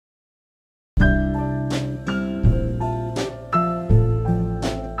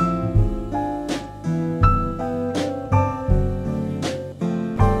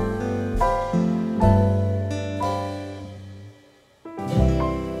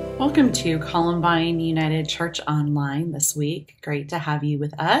Welcome to Columbine United Church Online this week. Great to have you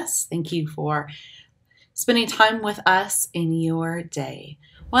with us. Thank you for spending time with us in your day.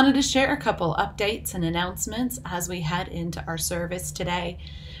 Wanted to share a couple updates and announcements as we head into our service today.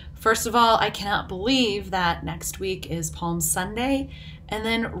 First of all, I cannot believe that next week is Palm Sunday, and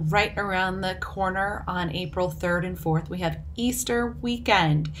then right around the corner on April 3rd and 4th, we have Easter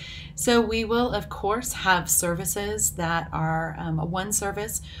weekend. So we will, of course, have services that are one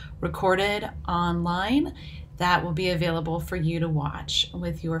service recorded online that will be available for you to watch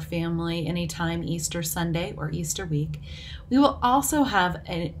with your family anytime Easter Sunday or Easter week. We will also have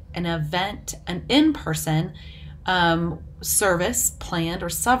an event, an in-person service planned, or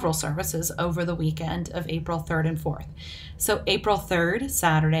several services over the weekend of April 3rd and 4th. So April 3rd,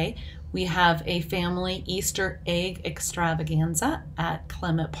 Saturday, we have a family Easter egg extravaganza at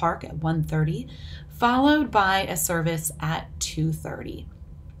Clement Park at 1:30, followed by a service at 2:30.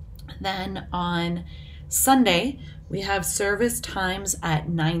 Then on Sunday, we have service times at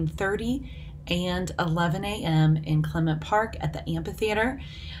 9:30 and 11 a.m. in Clement Park at the amphitheater.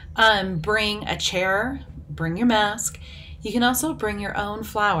 Bring a chair, bring your mask. You can also bring your own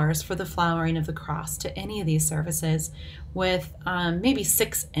flowers for the flowering of the cross to any of these services with maybe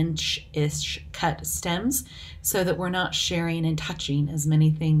 6-inch-ish cut stems so that we're not sharing and touching as many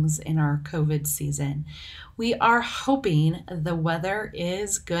things in our COVID season. We are hoping the weather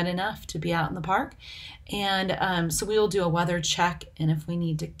is good enough to be out in the park, and so we will do a weather check, and if we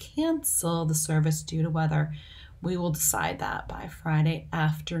need to cancel the service due to weather, we will decide that by Friday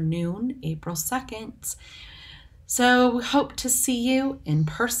afternoon, April 2nd. So we hope to see you in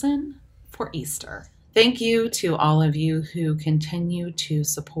person for Easter. Thank you to all of you who continue to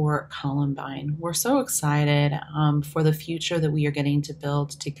support Columbine. We're so excited for the future that we are getting to build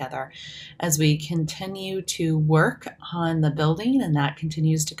together as we continue to work on the building, and that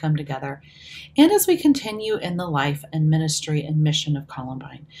continues to come together. And as we continue in the life and ministry and mission of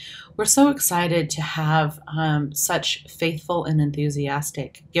Columbine, we're so excited to have such faithful and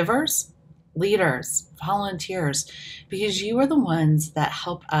enthusiastic givers, leaders, volunteers, because you are the ones that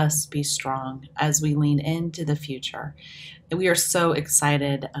help us be strong as we lean into the future. And we are so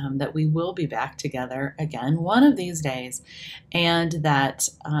excited that we will be back together again one of these days, and that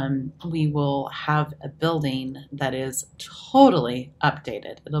we will have a building that is totally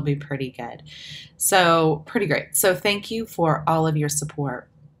updated. It'll be pretty good. So pretty great. So thank you for all of your support.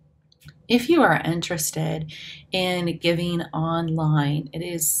 If you are interested in giving online, it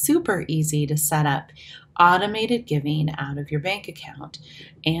is super easy to set up automated giving out of your bank account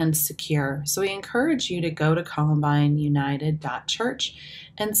and secure. So we encourage you to go to columbineunited.church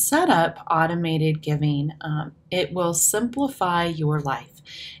and set up automated giving. It will simplify your life.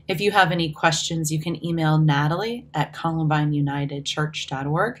 If you have any questions, you can email Natalie at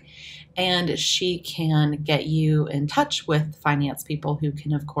columbineunitedchurch.org. and she can get you in touch with finance people who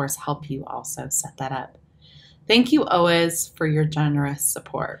can, of course, help you also set that up. Thank you always for your generous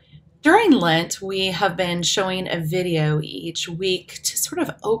support. During Lent, we have been showing a video each week to sort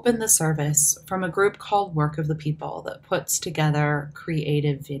of open the service from a group called Work of the People that puts together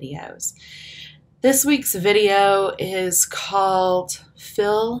creative videos. This week's video is called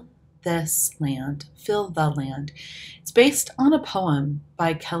Fill This Land, Fill the Land. It's based on a poem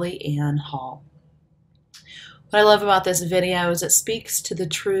by Kelly Ann Hall. What I love about this video is it speaks to the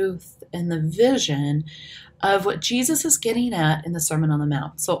truth and the vision of what Jesus is getting at in the Sermon on the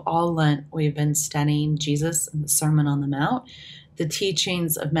Mount. So all Lent, we've been studying Jesus and the Sermon on the Mount, the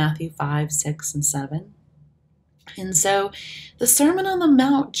teachings of Matthew 5, 6, and 7. And so the Sermon on the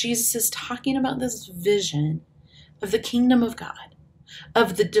Mount, Jesus is talking about this vision of the kingdom of God,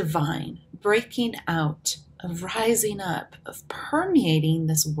 of the divine, breaking out, of rising up, of permeating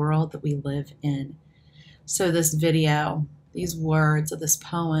this world that we live in. So this video, these words of this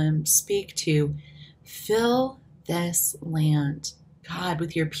poem speak to fill this land, God,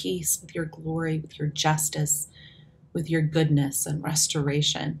 with your peace, with your glory, with your justice, with your goodness and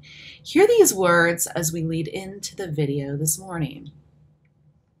restoration. Hear these words as we lead into the video this morning.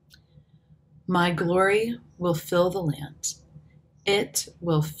 My glory will fill the land. It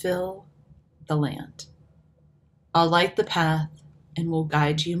will fill the land. I'll light the path and will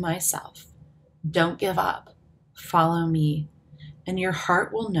guide you myself. Don't give up. Follow me, and your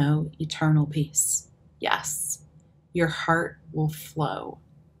heart will know eternal peace. Yes, your heart will flow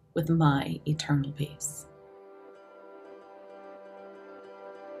with my eternal peace.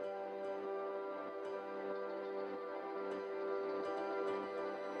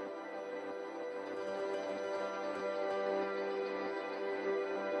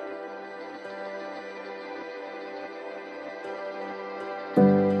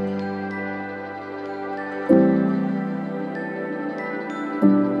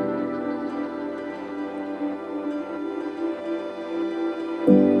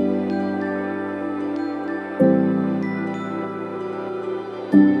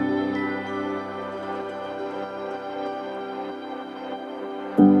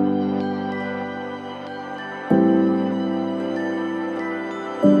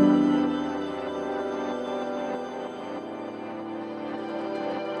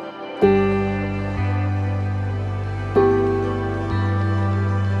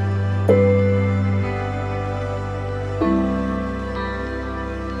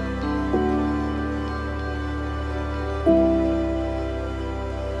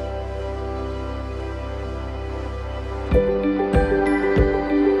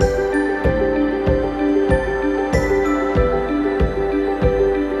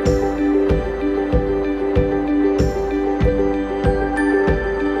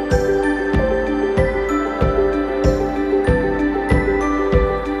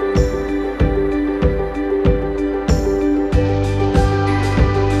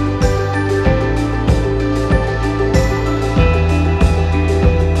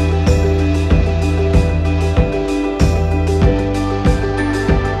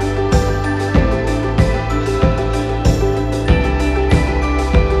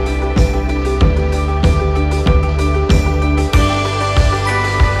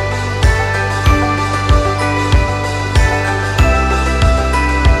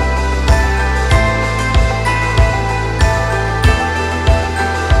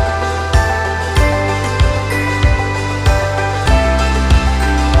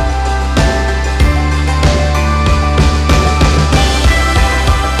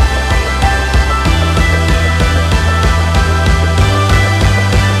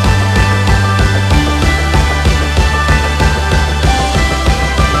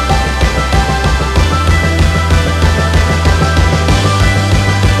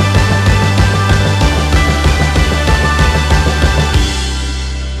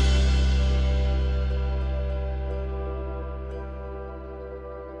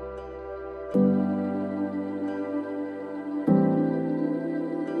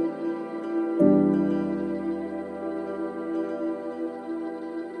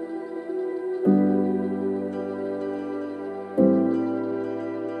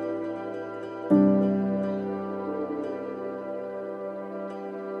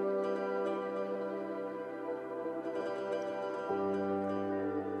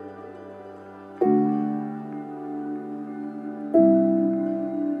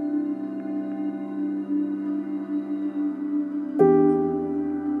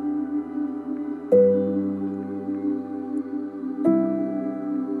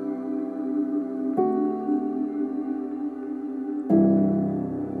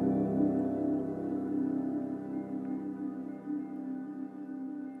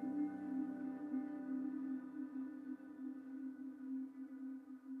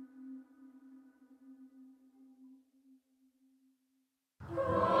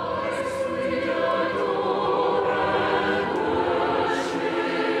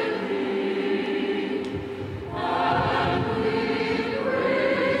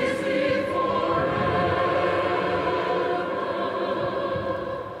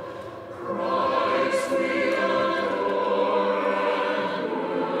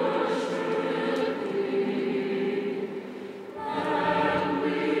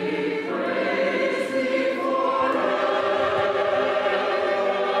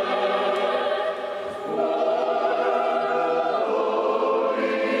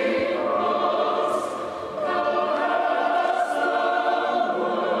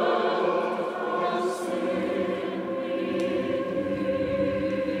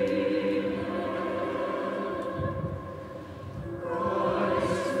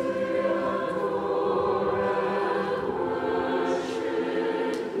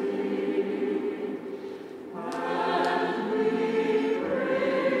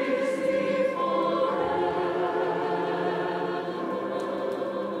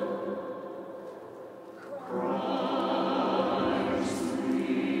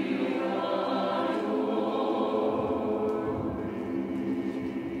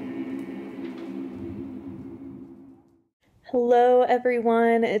 Hello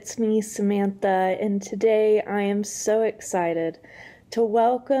everyone, it's me Samantha, and today I am so excited to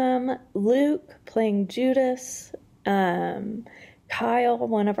welcome Luke playing Judas, Kyle,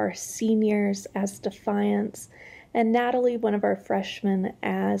 one of our seniors as Defiance, and Natalie, one of our freshmen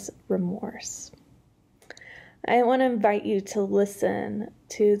as Remorse. I want to invite you to listen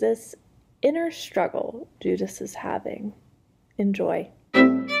to this inner struggle Judas is having. Enjoy.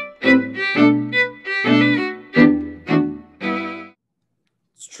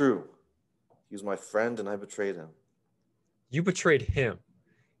 It's true. He was my friend and I betrayed him. You betrayed him.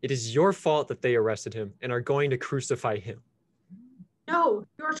 It is your fault that they arrested him and are going to crucify him. No,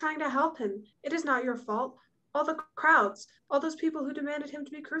 you are trying to help him. It is not your fault. All the crowds, all those people who demanded him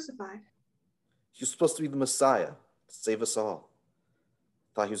to be crucified. He was supposed to be the Messiah, to save us all.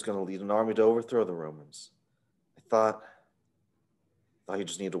 I thought he was going to lead an army to overthrow the Romans. I thought he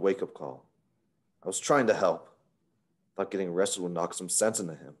just needed a wake-up call. I was trying to help. Thought getting arrested would knock some sense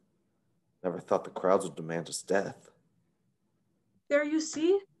into him. Never thought the crowds would demand his death. There you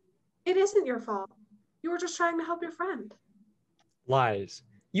see? It isn't your fault. You were just trying to help your friend. Lies.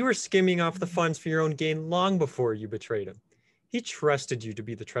 You were skimming off the funds for your own gain long before you betrayed him. He trusted you to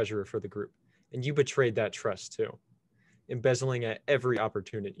be the treasurer for the group, and you betrayed that trust too, embezzling at every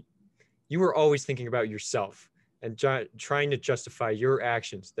opportunity. You were always thinking about yourself and trying to justify your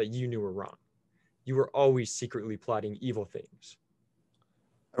actions that you knew were wrong. You were always secretly plotting evil things.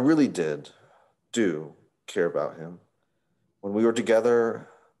 I really do care about him. When we were together,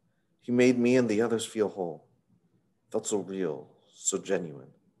 he made me and the others feel whole. Felt so real, so genuine.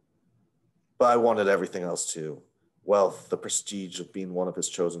 But I wanted everything else too. Wealth, the prestige of being one of his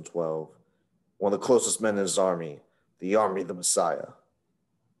chosen 12, one of the closest men in his army, the Messiah.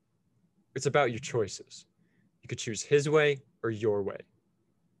 It's about your choices. You could choose his way or your way.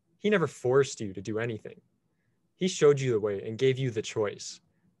 He never forced you to do anything. He showed you the way and gave you the choice.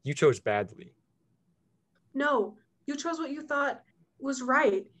 You chose badly. No, you chose what you thought was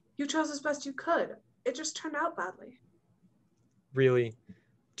right. You chose as best you could. It just turned out badly. Really?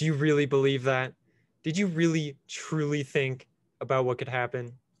 Do you really believe that? Did you really, truly think about what could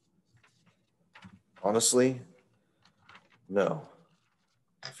happen? Honestly, no.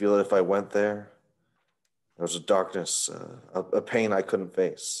 I feel that if I went there was a darkness, a pain I couldn't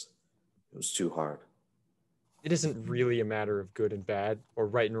face. It was too hard. It isn't really a matter of good and bad or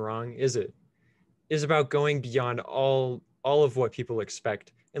right and wrong, is it? It's about going beyond all of what people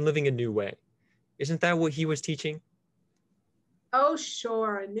expect and living a new way. Isn't that what he was teaching? Oh,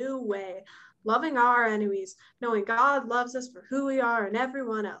 sure, a new way. Loving our enemies, knowing God loves us for who we are and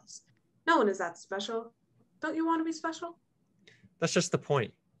everyone else. No one is that special. Don't you want to be special? That's just the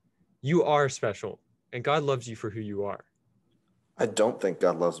point. You are special, and God loves you for who you are. I don't think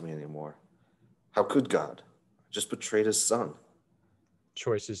God loves me anymore. How could God? I just betrayed his son.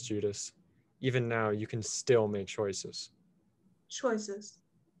 Choices, Judas. Even now, you can still make choices. Choices.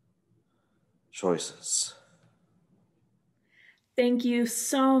 Choices. Thank you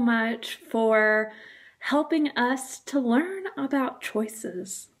so much for helping us to learn about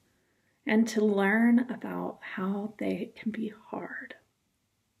choices and to learn about how they can be hard.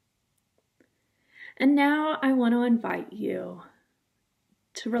 And now I want to invite you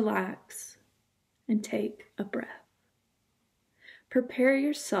to relax and take a breath. Prepare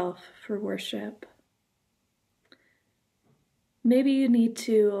yourself for worship. Maybe you need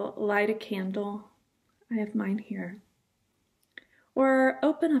to light a candle. I have mine here. Or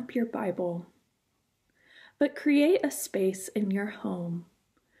open up your Bible. But create a space in your home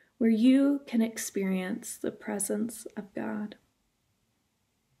where you can experience the presence of God.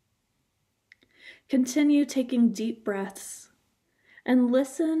 Continue taking deep breaths and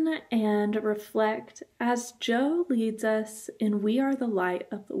listen and reflect as Joe leads us in We Are the Light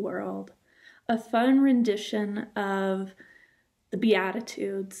of the World, a fun rendition of the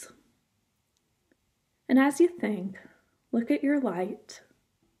Beatitudes. And as you think, look at your light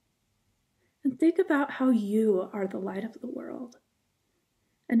and think about how you are the light of the world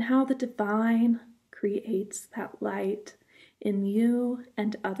and how the divine creates that light in you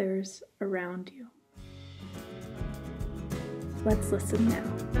and others around you. Let's listen now.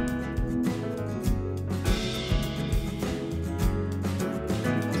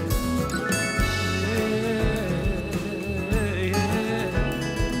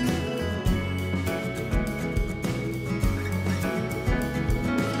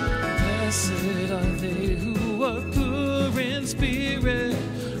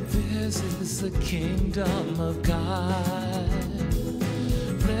 The kingdom of God.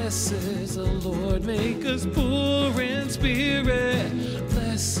 Bless us, the Lord, make us poor in spirit.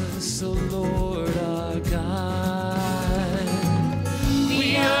 Bless us, O Lord our God.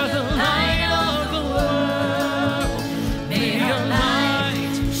 We are the light of the world. May our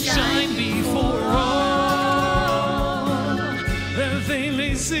light shine before all, that they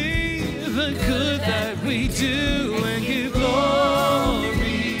may see the good that we do and give glory.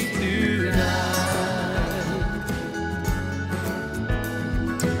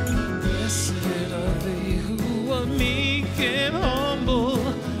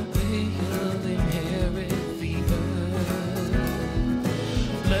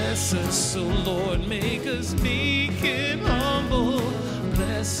 Bless us, O Lord, make us meek and humble.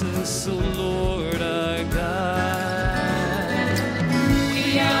 Bless us, O Lord our God.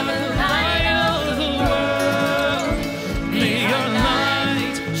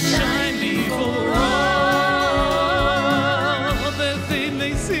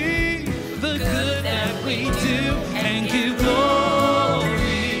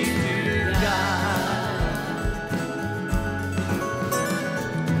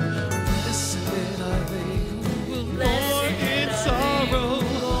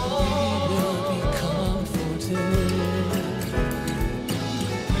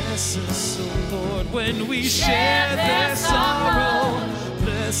 Bless us, O Lord, when we share their sorrow.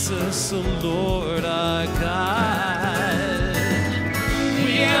 Bless us, O Lord, our God.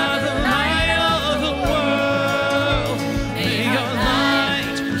 We are the light of the world. May our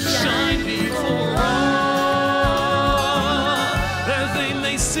light shine before all, that they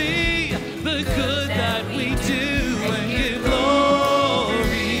may see the good that we do and give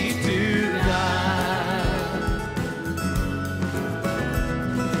glory to God.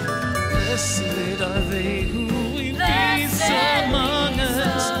 Blessed are they who will peace among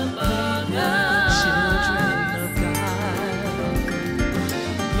us, children of God.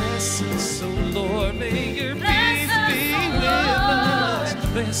 Bless us, O Lord, may your peace be with us.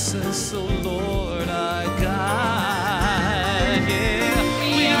 Bless us, O Lord, our God. Yeah,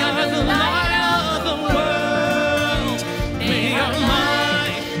 we are the light of the world. May our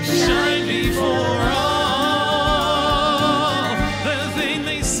light shine before all, that they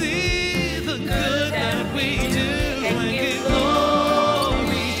may see the good that we do and give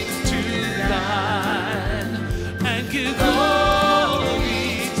glory to God. And give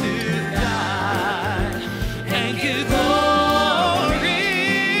glory to God. And give glory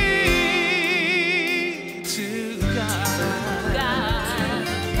to God.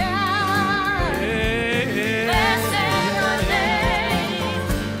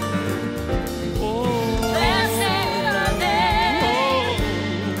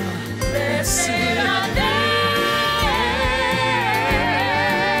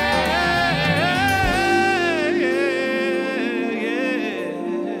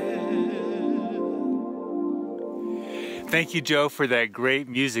 Thank you, Joe, for that great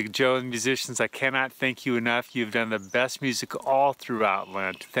music. Joe and musicians, I cannot thank you enough. You've done the best music all throughout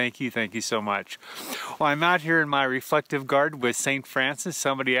Lent. Thank you so much. Well, I'm out here in my reflective garden with St. Francis.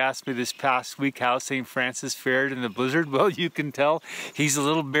 Somebody asked me this past week how St. Francis fared in the blizzard. Well, you can tell he's a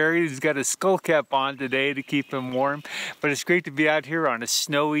little buried. He's got a skull cap on today to keep him warm. But it's great to be out here on a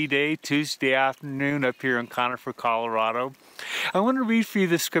snowy day, Tuesday afternoon up here in Conifer, Colorado. I want to read for you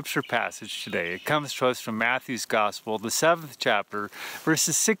the scripture passage today. It comes to us from Matthew's Gospel, the 7th chapter,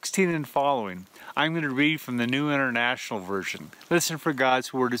 verses 16 and following. I'm going to read from the New International Version. Listen for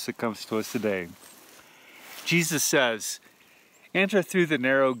God's word as it comes to us today. Jesus says, "Enter through the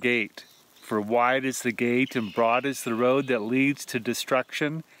narrow gate, for wide is the gate and broad is the road that leads to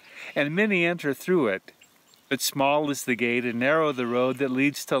destruction, and many enter through it. But small is the gate and narrow the road that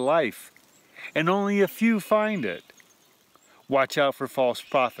leads to life, and only a few find it. Watch out for false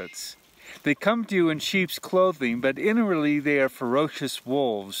prophets. They come to you in sheep's clothing, but inwardly they are ferocious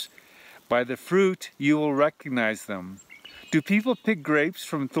wolves. By the fruit you will recognize them. Do people pick grapes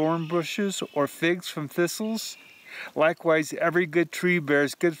from thorn bushes or figs from thistles? Likewise, every good tree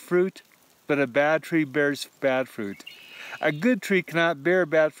bears good fruit, but a bad tree bears bad fruit. A good tree cannot bear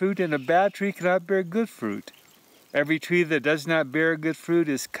bad fruit, and a bad tree cannot bear good fruit. Every tree that does not bear good fruit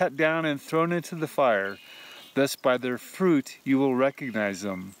is cut down and thrown into the fire. Thus by their fruit you will recognize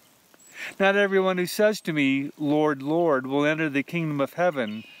them. Not everyone who says to me, 'Lord, Lord,' will enter the kingdom of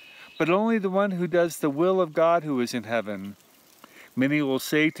heaven, but only the one who does the will of God who is in heaven. Many will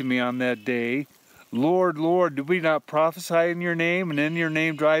say to me on that day, 'Lord, Lord, did we not prophesy in your name, and in your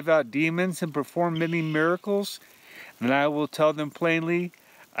name drive out demons and perform many miracles?' And I will tell them plainly,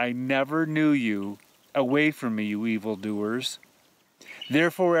 'I never knew you. Away from me, you evildoers.'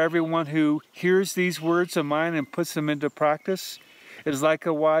 Therefore, everyone who hears these words of mine and puts them into practice is like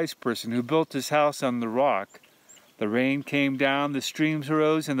a wise person who built his house on the rock. The rain came down, the streams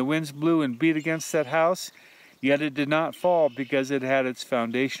rose, and the winds blew and beat against that house, yet it did not fall because it had its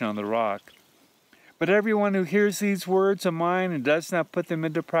foundation on the rock. But everyone who hears these words of mine and does not put them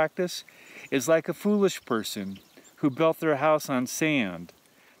into practice is like a foolish person who built their house on sand.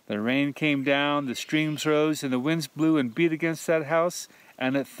 The rain came down, the streams rose, and the winds blew and beat against that house,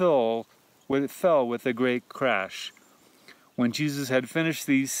 and it fell with a great crash." When Jesus had finished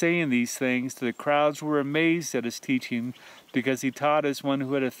saying these things, the crowds were amazed at his teaching, because he taught as one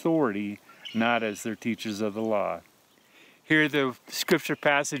who had authority, not as their teachers of the law. Here the scripture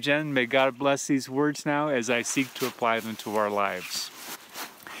passage ends. May God bless these words now as I seek to apply them to our lives.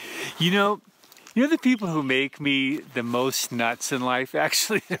 You know the people who make me the most nuts in life?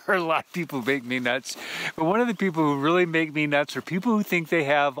 Actually, there are a lot of people who make me nuts. But one of the people who really make me nuts are people who think they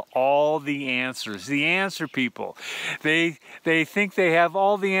have all the answers. The answer people. They think they have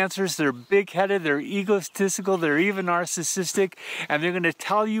all the answers. They're big-headed. They're egotistical. They're even narcissistic. And they're going to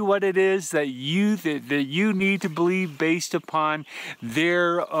tell you what it is that you need to believe based upon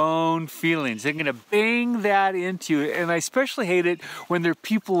their own feelings. They're going to bang that into you. And I especially hate it when they're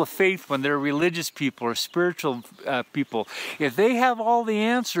people of faith, when they're religious religious people or spiritual people, if they have all the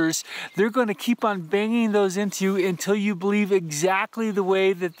answers, they're going to keep on banging those into you until you believe exactly the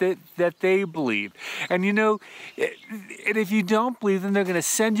way that they believe. And you know, and if you don't believe them, they're going to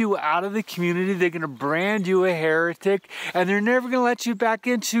send you out of the community. They're going to brand you a heretic, and they're never going to let you back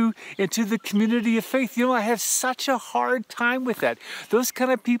into the community of faith. You know, I have such a hard time with that. Those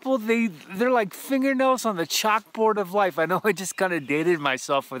kind of people, they're like fingernails on the chalkboard of life. I know I just kind of dated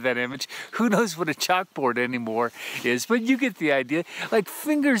myself with that image. Who knows what a chalkboard anymore is, but you get the idea. Like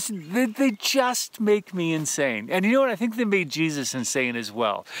fingers, they just make me insane. And you know what? I think they made Jesus insane as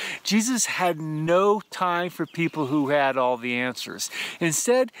well. Jesus had no time for people who had all the answers.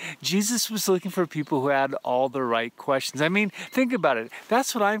 Instead, Jesus was looking for people who had all the right questions. I mean, think about it.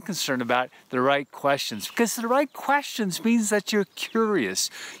 That's what I'm concerned about, the right questions. Because the right questions means that you're curious,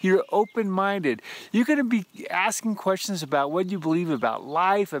 you're open-minded. You're going to be asking questions about what you believe about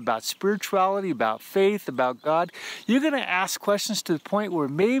life, about spirituality, about faith, about God. You're going to ask questions to the point where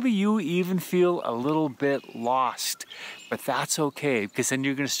maybe you even feel a little bit lost. But that's okay, because then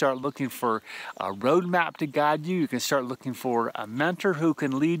you're going to start looking for a roadmap to guide you. You can start looking for a mentor who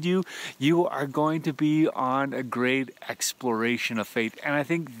can lead you. You are going to be on a great exploration of faith. And I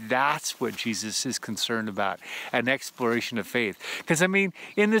think that's what Jesus is concerned about, an exploration of faith. Because, I mean,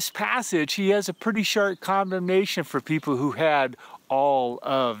 in this passage, he has a pretty sharp condemnation for people who had all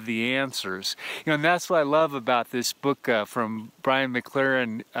of the answers. You know, and that's what I love about this book from Brian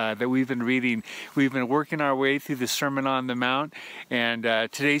McLaren that we've been reading. We've been working our way through the Sermon on the Mount, and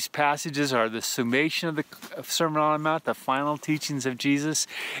today's passages are the summation of the Sermon on the Mount, the final teachings of Jesus.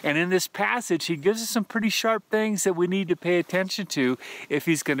 And in this passage, he gives us some pretty sharp things that we need to pay attention to if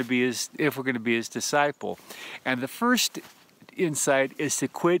we're going to be his disciple. And the first insight is to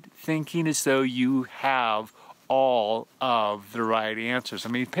quit thinking as though you have all of the right answers. I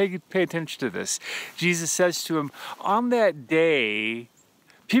mean, pay attention to this. Jesus says to him, on that day,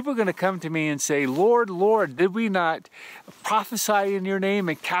 people are going to come to me and say, Lord, Lord, did we not prophesy in your name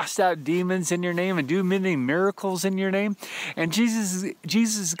and cast out demons in your name and do many miracles in your name? And Jesus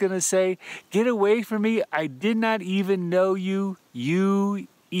is going to say, get away from me. I did not even know you, you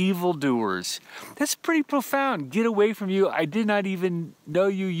evildoers. That's pretty profound. Get away from you. I did not even know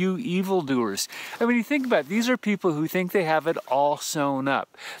you, you evildoers. I mean, you think about it. These are people who think they have it all sewn up.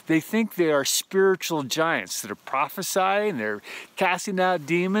 They think they are spiritual giants that are prophesying, they're casting out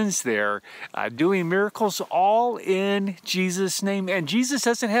demons, they're doing miracles, all in Jesus' name. And Jesus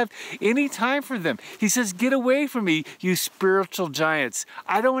doesn't have any time for them. He says, get away from me, you spiritual giants.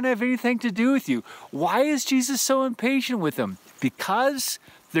 I don't want to have anything to do with you. Why is Jesus so impatient with them? Because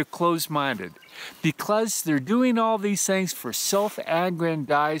they're closed-minded, because they're doing all these things for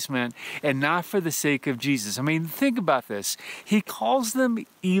self-aggrandizement and not for the sake of Jesus. I mean, think about this. He calls them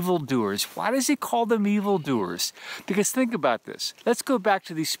evildoers. Why does he call them evildoers? Because think about this. Let's go back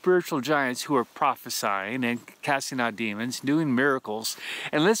to these spiritual giants who are prophesying and casting out demons, doing miracles,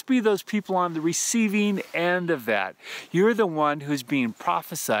 and let's be those people on the receiving end of that. You're the one who's being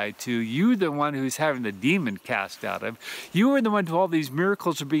prophesied to. You're the one who's having the demon cast out of. You are the one who all these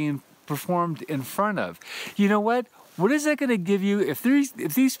miracles are being performed in front of. You know what? What is that going to give you? If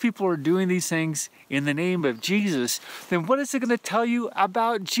these people are doing these things in the name of Jesus, then what is it going to tell you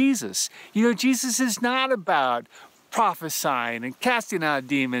about Jesus? You know, Jesus is not about prophesying and casting out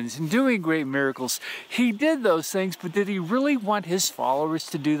demons and doing great miracles. He did those things, but did he really want his followers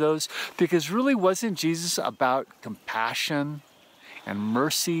to do those? Because really, wasn't Jesus about compassion and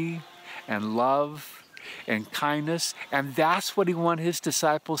mercy and love and kindness? And that's what he wanted his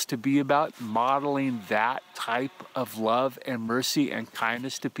disciples to be about, modeling that type of love and mercy and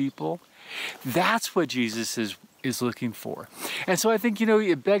kindness to people. That's what Jesus is looking for. And so I think, you know,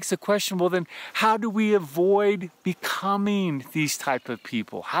 it begs the question, well then, how do we avoid becoming these type of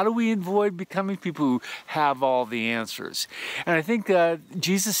people? How do we avoid becoming people who have all the answers? And I think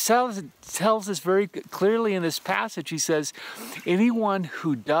Jesus tells us very clearly in this passage. He says, anyone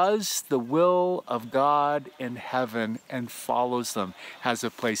who does the will of God in heaven and follows them has a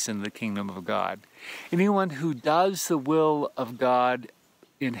place in the kingdom of God. Anyone who does the will of God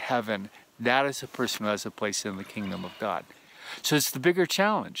in heaven, that is a person who has a place in the kingdom of God. So it's the bigger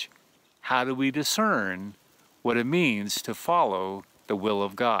challenge. How do we discern what it means to follow the will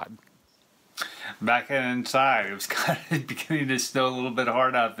of God? back inside. It was kind of beginning to snow a little bit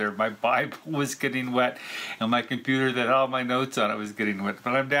hard out there. My Bible was getting wet, and my computer that had all my notes on it was getting wet.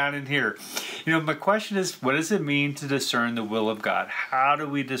 But I'm down in here. You know, my question is, what does it mean to discern the will of God? How do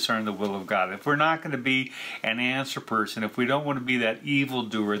we discern the will of God? If we're not going to be an answer person, if we don't want to be that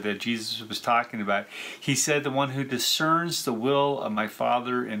evildoer that Jesus was talking about, he said, the one who discerns the will of my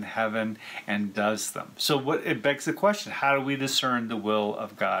Father in heaven and does them. So it begs the question, how do we discern the will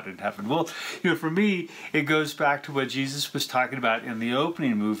of God in heaven? Well, you know, for me, it goes back to what Jesus was talking about in the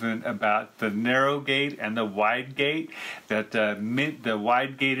opening movement about the narrow gate and the wide gate, that the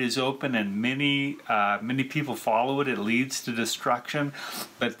wide gate is open and many people follow it. It leads to destruction.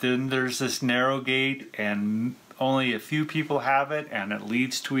 But then there's this narrow gate and only a few people have it, and it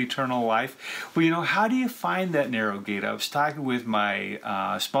leads to eternal life. Well, you know, how do you find that narrow gate? I was talking with my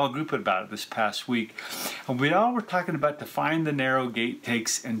small group about it this past week, and we all were talking about to find the narrow gate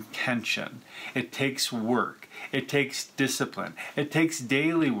takes intention. It takes work. It takes discipline. It takes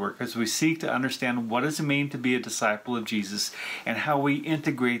daily work as we seek to understand what does it mean to be a disciple of Jesus and how we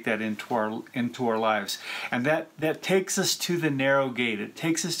integrate that into our lives. And that takes us to the narrow gate. It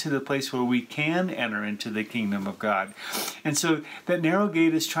takes us to the place where we can enter into the kingdom of God. And so that narrow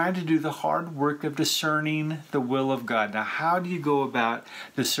gate is trying to do the hard work of discerning the will of God. Now, how do you go about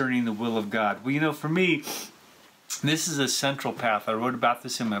discerning the will of God? Well, you know, for me, this is a central path. I wrote about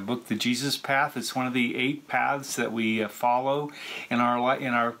this in my book, The Jesus Path. It's one of the 8 paths that we follow in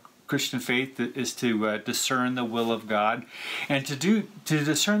our Christian faith, that is to discern the will of God. And to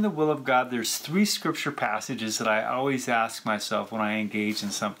discern the will of God, there's 3 scripture passages that I always ask myself when I engage in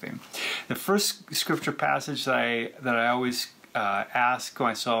something. The first scripture passage that I always ask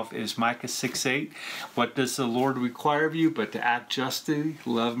myself is Micah 6:8. What does the Lord require of you but to act justly,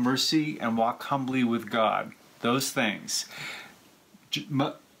 love mercy, and walk humbly with God? Those things.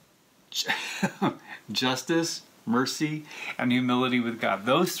 Justice, mercy, and humility with God.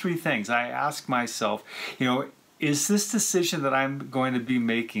 Those 3 things. I ask myself, you know, is this decision that I'm going to be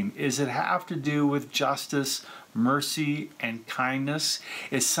making, is it have to do with justice, mercy, and kindness?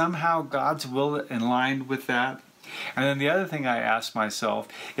 Is somehow God's will in line with that? And then the other thing I ask myself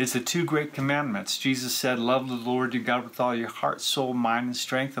is the 2 great commandments. Jesus said, love the Lord your God with all your heart, soul, mind, and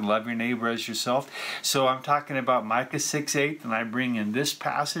strength, and love your neighbor as yourself. So I'm talking about Micah 6:8, and I bring in this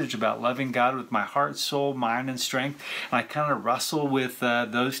passage about loving God with my heart, soul, mind, and strength. And I kind of wrestle with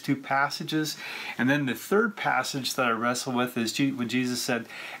those 2 passages. And then the third passage that I wrestle with is when Jesus said,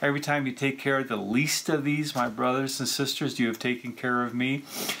 every time you take care of the least of these, my brothers and sisters, you have taken care of me.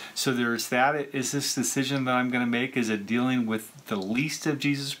 So there's that. Is this decision that I'm going to make? Is it dealing with the least of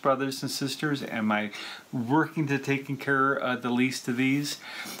Jesus' brothers and sisters? Am I working to taking care of the least of these?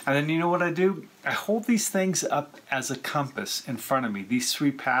 And then you know what I do? I hold these things up as a compass in front of me, these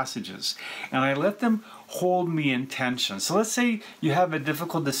 3 passages, and I let them hold me in tension. So let's say you have a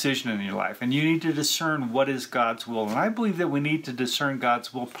difficult decision in your life and you need to discern what is God's will. And I believe that we need to discern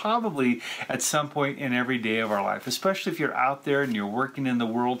God's will probably at some point in every day of our life, especially if you're out there and you're working in the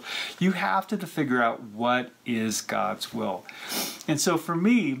world. You have to figure out what is God's will. And so for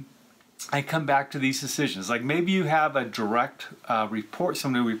me, I come back to these decisions. Like maybe you have a direct report,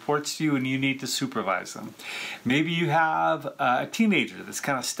 someone who reports to you and you need to supervise them. Maybe you have a teenager that's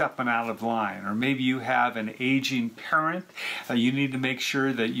kind of stepping out of line, or maybe you have an aging parent you need to make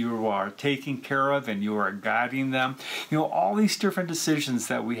sure that you are taking care of and you are guiding them. You know, all these different decisions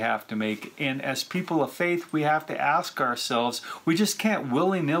that we have to make. And as people of faith, we have to ask ourselves, we just can't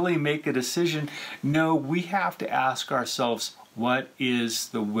willy-nilly make a decision. No, we have to ask ourselves, what is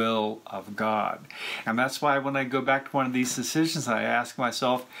the will of God? And that's why when I go back to one of these decisions, I ask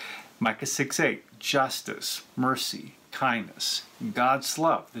myself, Micah 6:8, justice, mercy, kindness, God's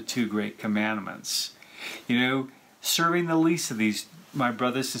love, the 2 great commandments. You know, serving the least of these, my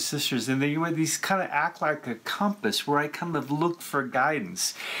brothers and sisters, and these kind of act like a compass where I kind of look for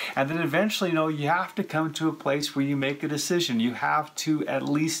guidance. And then eventually, you know, you have to come to a place where you make a decision. You have to at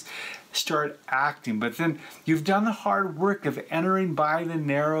least start acting. But then you've done the hard work of entering by the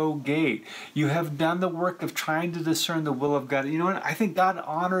narrow gate. You have done the work of trying to discern the will of God. You know what? I think God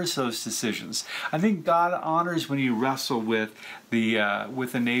honors those decisions. I think God honors when you wrestle with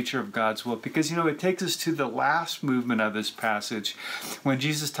the nature of God's will, because you know it takes us to the last movement of this passage when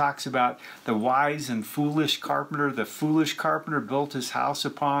Jesus talks about the wise and foolish carpenter. The foolish carpenter built his house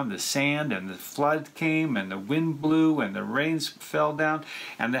upon the sand, and the flood came, and the wind blew, and the rains fell down,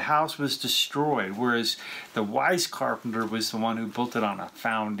 and the house was destroyed. Whereas the wise carpenter was the one who built it on a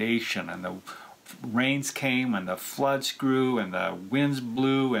foundation, and the rains came, and the floods grew, and the winds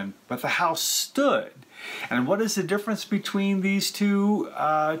blew, but the house stood. And what is the difference between these two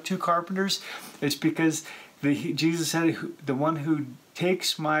carpenters? It's because Jesus said, the one who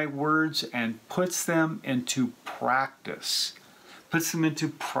takes my words and puts them into practice. Puts them into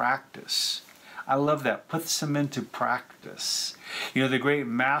practice. I love that. Puts them into practice. You know, the great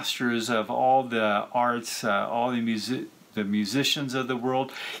masters of all the arts, all the musicians of the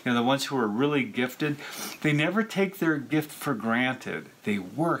world, you know, the ones who are really gifted, they never take their gift for granted. They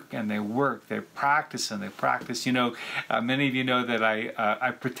work and they work. They practice and they practice. You know, many of you know that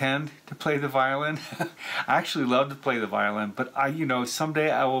I pretend to play the violin. I actually love to play the violin, but you know,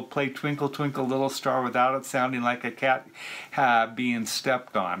 someday I will play Twinkle Twinkle Little Star without it sounding like a cat being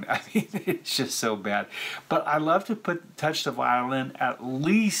stepped on. I mean, it's just so bad. But I love to touch the violin at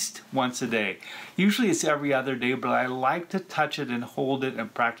least once a day. Usually it's every other day, but I like to touch it and hold it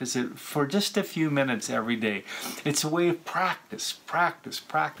and practice it for just a few minutes every day. It's a way of practice.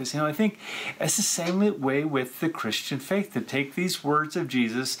 You know, I think it's the same way with the Christian faith. To take these words of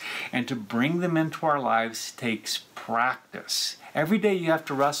Jesus and to bring them into our lives takes practice. Every day you have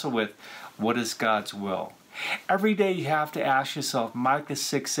to wrestle with, what is God's will? Every day you have to ask yourself, Micah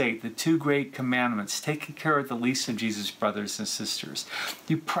 6:8, the two great commandments, taking care of the least of Jesus' brothers and sisters.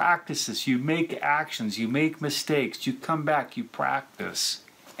 You practice this, you make actions, you make mistakes, you come back, you practice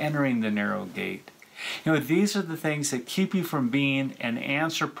entering the narrow gate. You know, these are the things that keep you from being an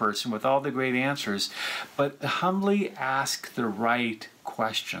answer person with all the great answers, but humbly ask the right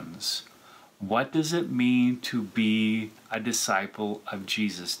questions. What does it mean to be a disciple of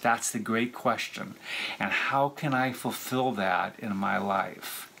Jesus? That's the great question. And how can I fulfill that in my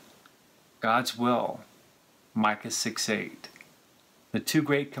life? God's will, Micah 6:8. The two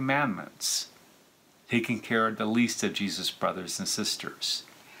great commandments, taking care of the least of Jesus' brothers and sisters.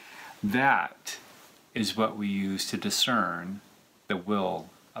 That is what we use to discern the will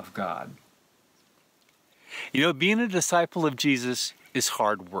of God. You know, being a disciple of Jesus is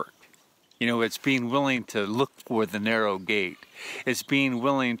hard work. You know, it's being willing to look for the narrow gate. It's being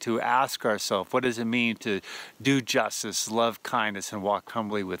willing to ask ourselves, what does it mean to do justice, love kindness, and walk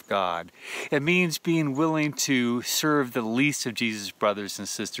humbly with God? It means being willing to serve the least of Jesus' brothers and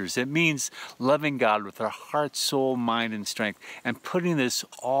sisters. It means loving God with our heart, soul, mind, and strength, and putting this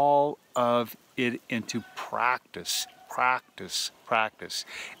all of it into practice. Practice.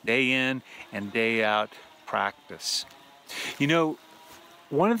 Day in and day out, practice. You know,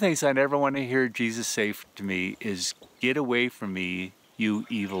 one of the things I never want to hear Jesus say to me is, get away from me, you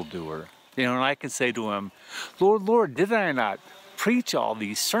evildoer. You know, and I can say to him, Lord, did I not preach all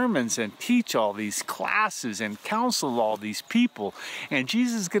these sermons and teach all these classes and counsel all these people? And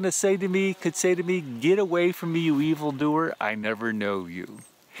Jesus is going to say to me, get away from me, you evildoer, I never know you.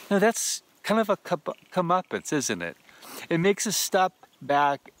 Now that's kind of a comeuppance, isn't it? It makes us stop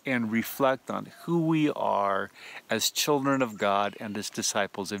back and reflect on who we are as children of God and as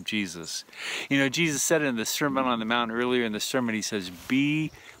disciples of Jesus. You know, Jesus said in the Sermon on the Mount earlier in the sermon, he says,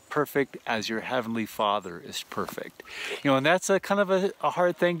 be perfect as your heavenly Father is perfect. You know, and that's a kind of a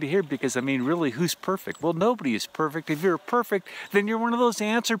hard thing to hear, because, I mean, really, who's perfect? Well, nobody is perfect. If you're perfect, then you're one of those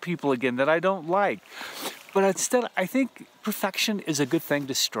answer people again that I don't like. But instead, I think perfection is a good thing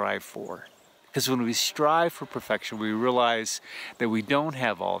to strive for. Because when we strive for perfection, we realize that we don't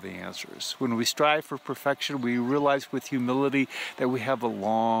have all the answers. When we strive for perfection, we realize with humility that we have a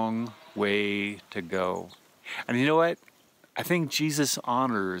long way to go. And you know what? I think Jesus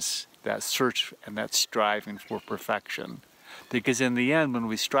honors that search and that striving for perfection. Because in the end, when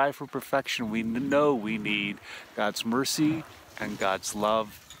we strive for perfection, we know we need God's mercy and God's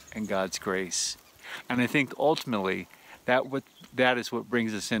love and God's grace. And I think ultimately, that is what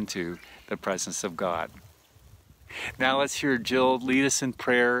brings us into the presence of God. Now let's hear Jill lead us in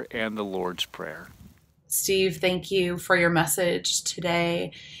prayer and the Lord's Prayer. Steve, thank you for your message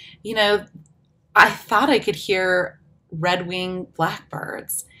today. You know, I thought I could hear red-winged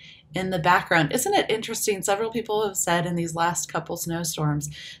blackbirds in the background. Isn't it interesting? Several people have said in these last couple snowstorms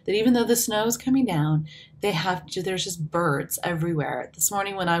that even though the snow is coming down, there's just birds everywhere. This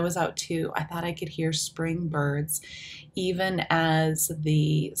morning when I was out too, I thought I could hear spring birds even as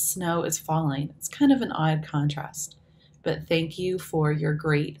the snow is falling. It's kind of an odd contrast. But thank you for your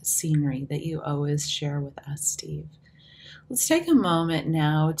great scenery that you always share with us, Steve. Let's take a moment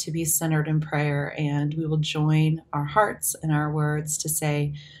now to be centered in prayer, and we will join our hearts and our words to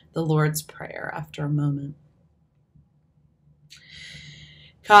say the Lord's Prayer after a moment.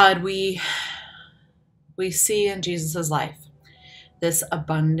 God, we see in Jesus' life this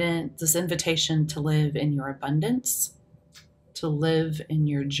invitation to live in your abundance, to live in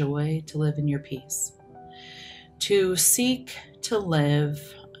your joy, to live in your peace, to seek to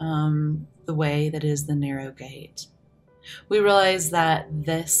live the the way that is the narrow gate. We realize that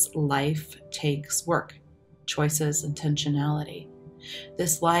this life takes work, choices, intentionality.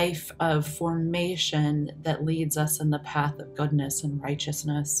 This life of formation that leads us in the path of goodness and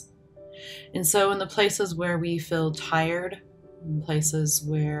righteousness. And so in the places where we feel tired, in places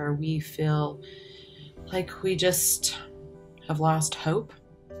where we feel like we just have lost hope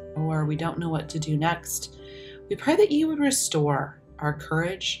or we don't know what to do next, we pray that you would restore our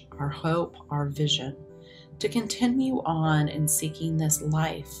courage, our hope, our vision to continue on in seeking this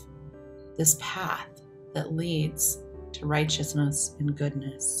life, this path that leads to righteousness and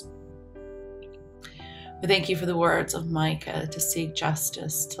goodness. We thank you for the words of Micah to seek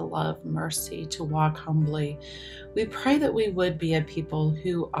justice, to love mercy, to walk humbly. We pray that we would be a people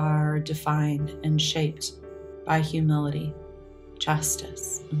who are defined and shaped by humility,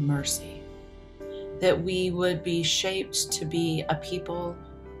 justice, and mercy. That we would be shaped to be a people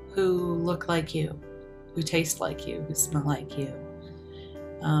who look like you, who taste like you, who smell like you.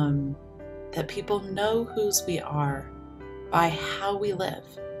 That people know whose we are by how we live,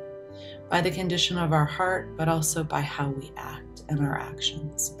 by the condition of our heart, but also by how we act and our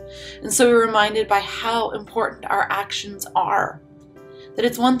actions. And so we're reminded by how important our actions are. That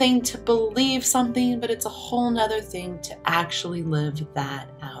it's one thing to believe something, but it's a whole nother thing to actually live that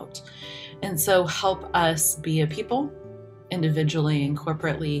out. And so help us be a people, individually and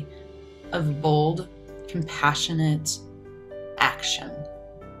corporately, of bold, compassionate action.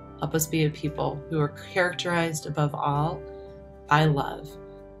 Help us be a people who are characterized above all by love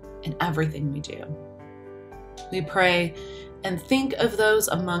in everything we do. We pray and think of those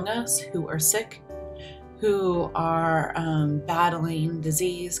among us who are sick, who are battling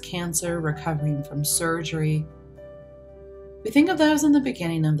disease, cancer, recovering from surgery. We think of those in the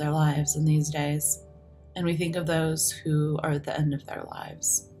beginning of their lives in these days, and we think of those who are at the end of their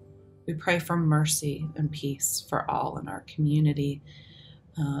lives. We pray for mercy and peace for all in our community,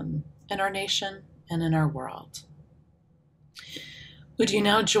 in our nation, and in our world. Would you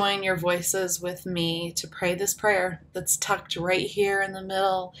now join your voices with me to pray this prayer that's tucked right here in the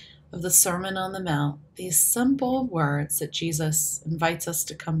middle of the Sermon on the Mount, these simple words that Jesus invites us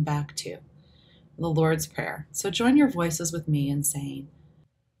to come back to, the Lord's Prayer. So join your voices with me in saying,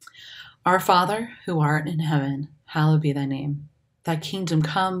 Our Father, who art in heaven, hallowed be thy name. Thy kingdom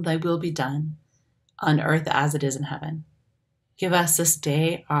come, thy will be done, on earth as it is in heaven. Give us this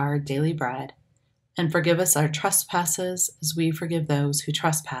day our daily bread, and forgive us our trespasses as we forgive those who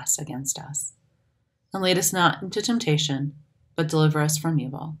trespass against us. And lead us not into temptation, but deliver us from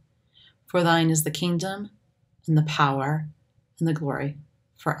evil. For thine is the kingdom, and the power, and the glory,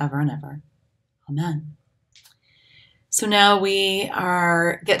 forever and ever. Amen. So now we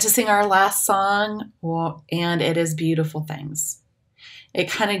get to sing our last song, and it is Beautiful Things. It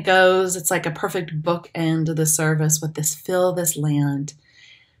kind of goes, it's like a perfect bookend of the service with this fill this land,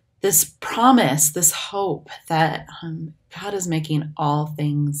 this promise, this hope that God is making all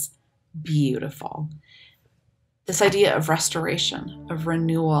things beautiful. This idea of restoration, of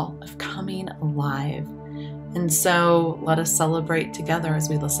renewal, of coming alive. And so let us celebrate together as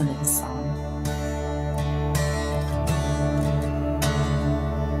we listen to this song.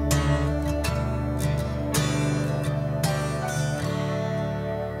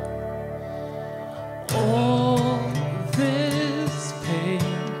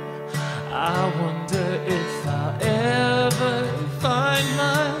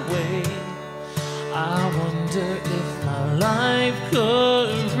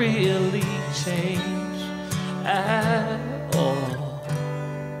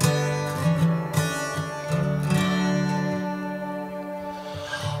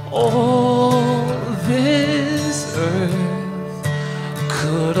 All this earth,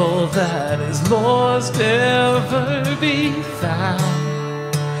 could all that is lost ever be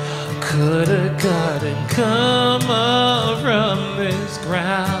found? Could a garden come up from this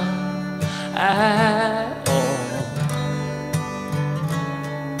ground at all?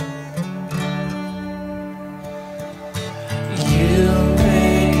 You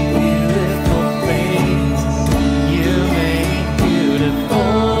make beautiful things, you make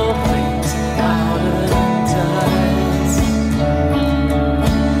beautiful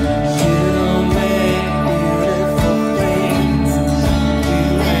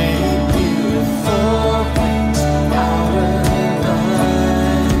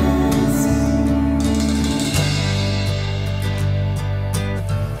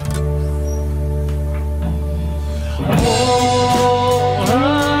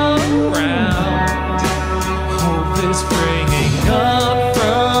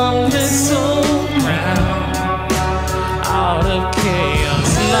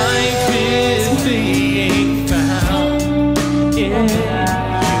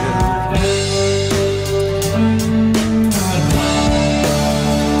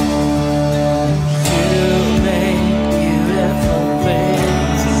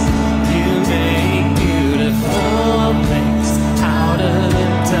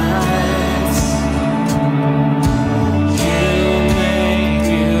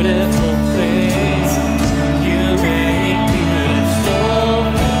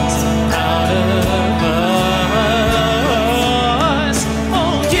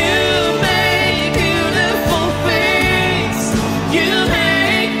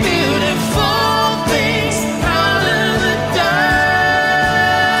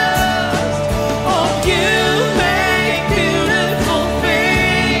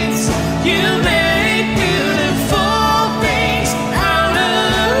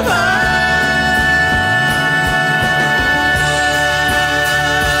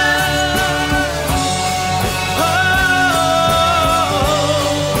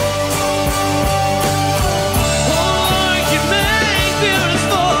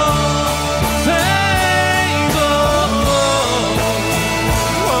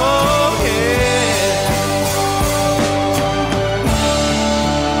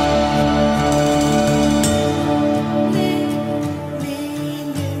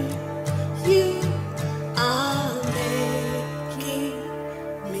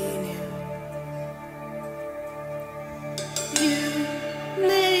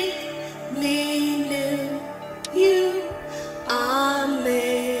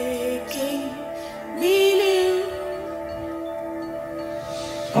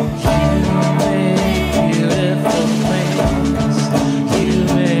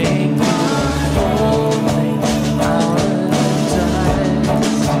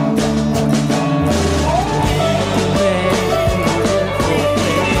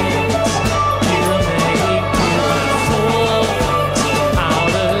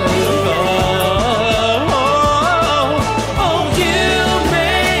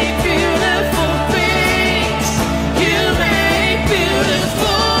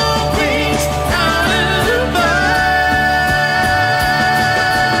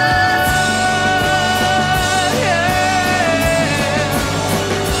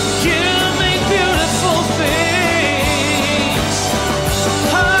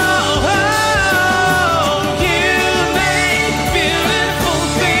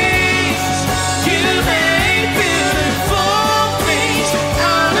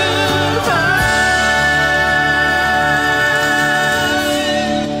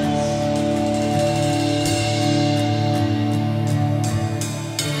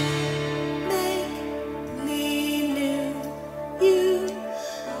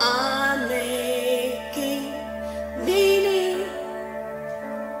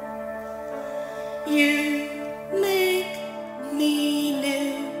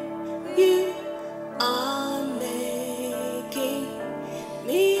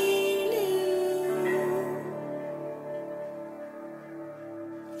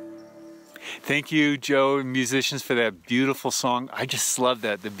Thank you, Joe, and musicians, for that beautiful song. I just love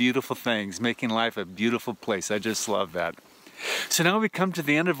that. The beautiful things, making life a beautiful place. I just love that. So now we come to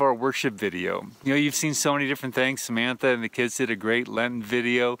the end of our worship video. You know, you've seen so many different things. Samantha and the kids did a great Lenten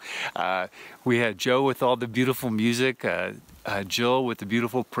video. We had Joe with all the beautiful music, Jill with the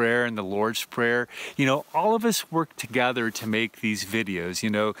beautiful prayer and the Lord's Prayer. You know, all of us work together to make these videos. You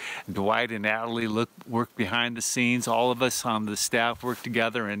know, Dwight and Natalie work behind the scenes. All of us on the staff work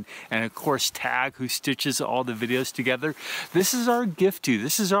together. And of course, Tag, who stitches all the videos together. This is our gift to you.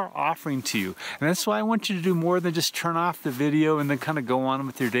 This is our offering to you. And that's why I want you to do more than just turn off the video and then kind of go on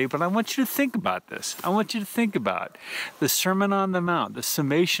with your day. But I want you to think about this. I want you to think about the Sermon on the Mount, the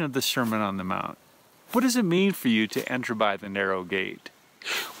summation of the Sermon on the Mount. What does it mean for you to enter by the narrow gate?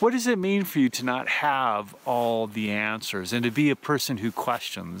 What does it mean for you to not have all the answers and to be a person who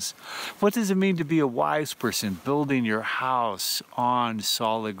questions? What does it mean to be a wise person, building your house on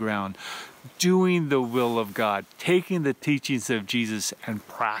solid ground, doing the will of God, taking the teachings of Jesus and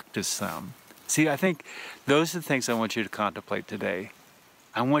practice them? See, I think those are the things I want you to contemplate today.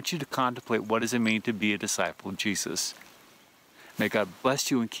 I want you to contemplate, what does it mean to be a disciple of Jesus? May God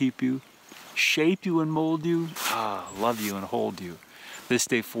bless you and keep you, shape you and mold you, love you and hold you, this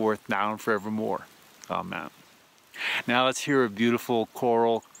day forth, now and forevermore. Amen. Now let's hear a beautiful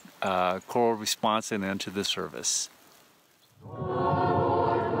choral response and end to the service.